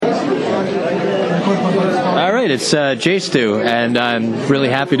right, it's Jay Stu, and I'm really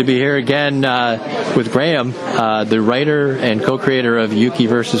happy to be here again with Graham, the writer and co-creator of Yuki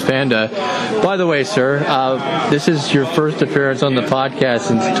vs. Panda. By the way, sir, this is your first appearance on the podcast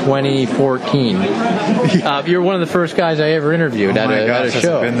since 2014. You're one of the first guys I ever interviewed at a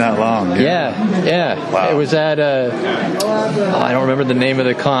show. It's been that long. Yeah. Wow. It was at I don't remember the name of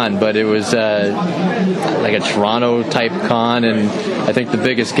the con, but it was like a Toronto type con, and I think the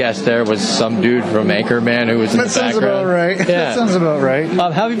biggest guest there was some dude from Anchorman who was in the background. That sounds about right. Yeah. That sounds about right.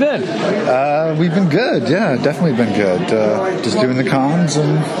 How have you been? We've been good. Yeah, definitely been good. Just doing the cons,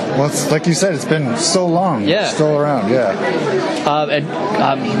 and well, it's, like you said, it's been so long. Yeah. Still around. Yeah. And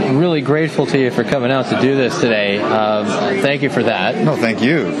I'm really grateful to you for coming out to do this today. Thank you for that. No, thank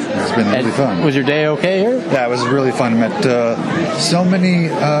you. It's been really fun. Was your day okay here? Yeah, it was really fun. Met so many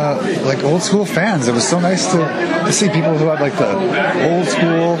like old school fans. It was so nice to see people who had like the old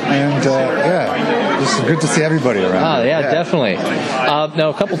school, and yeah, just good to see everybody around. Yeah, definitely. Now,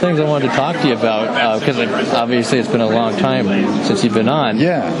 a couple things I wanted to talk to you about, because obviously it's been a long time since you've been on.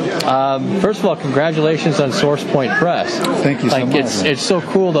 Yeah. First of all, congratulations on Source Point Press. Thank you so much. It's so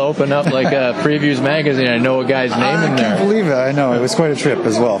cool to open up like a Previews magazine. I know a guy's name in there. I can't believe it. I know. It was quite a trip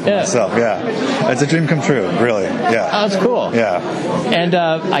as well for myself. Yeah. It's a dream come true, really. Yeah. Oh, that's cool. Yeah. And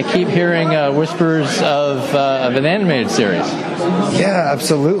I keep hearing whispers of an animated series. Yeah,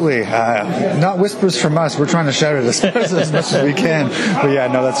 absolutely. Not whispers from us. We're trying to shout it as much as we can. But yeah,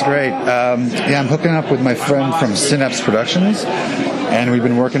 no, that's great. Yeah, I'm hooking up with my friend from Synapse Productions, and we've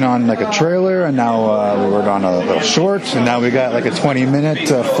been working on like a trailer, and now we worked on a little short, and now we got like a 20-minute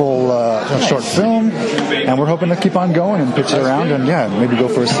full short film, and we're hoping to keep on going and pitch it around, and yeah, maybe go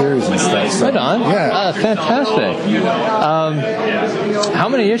for a series and stuff. So, right on. Yeah. Fantastic. How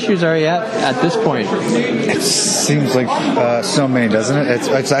many issues are you at this point? It seems like so many, doesn't it?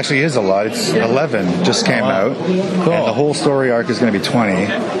 It actually is a lot. It's 11 just came out. Cool. And the whole story arc is going to be 20.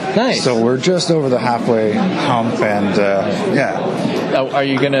 Nice. So we're just over the halfway hump, and yeah. Are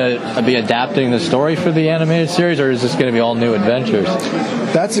you going to be adapting the story for the animated series, or is this going to be all new adventures?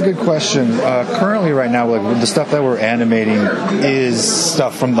 That's a good question. Currently, right now, like the stuff that we're animating is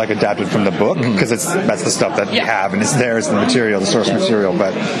stuff from like adapted from the book, because that's the stuff that we have, and it's there as the material, the source material.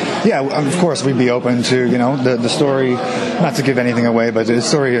 But yeah, of course, we'd be open to the story. Not to give anything away, but the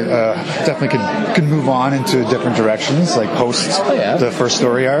story definitely could move on into different directions, like post the first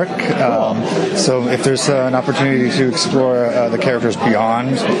story arc. So if there's an opportunity to explore the characters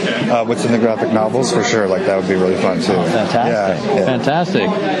beyond what's in the graphic novels, for sure, like that would be really fun too. Fantastic. Yeah. Fantastic.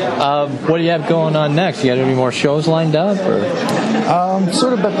 What do you have going on next? You got any more shows lined up, or?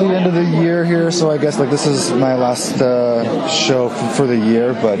 Sort of at the end of the year here, so I guess like this is my last show for the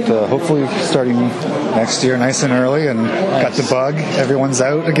year, but hopefully starting next year nice and early, and got the bug. Everyone's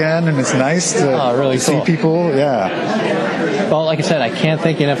out again, and it's nice to see people. Yeah. Well, like I said, I can't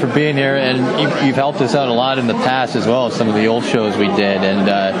thank you enough for being here, and you've helped us out a lot in the past as well as some of the old shows we did, and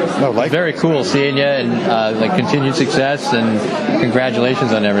it's very cool seeing you, and like continued success, and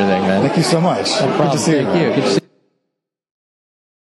congratulations on everything, man. Thank you so much. No problem. Good to see you. Thank you. Good to see you.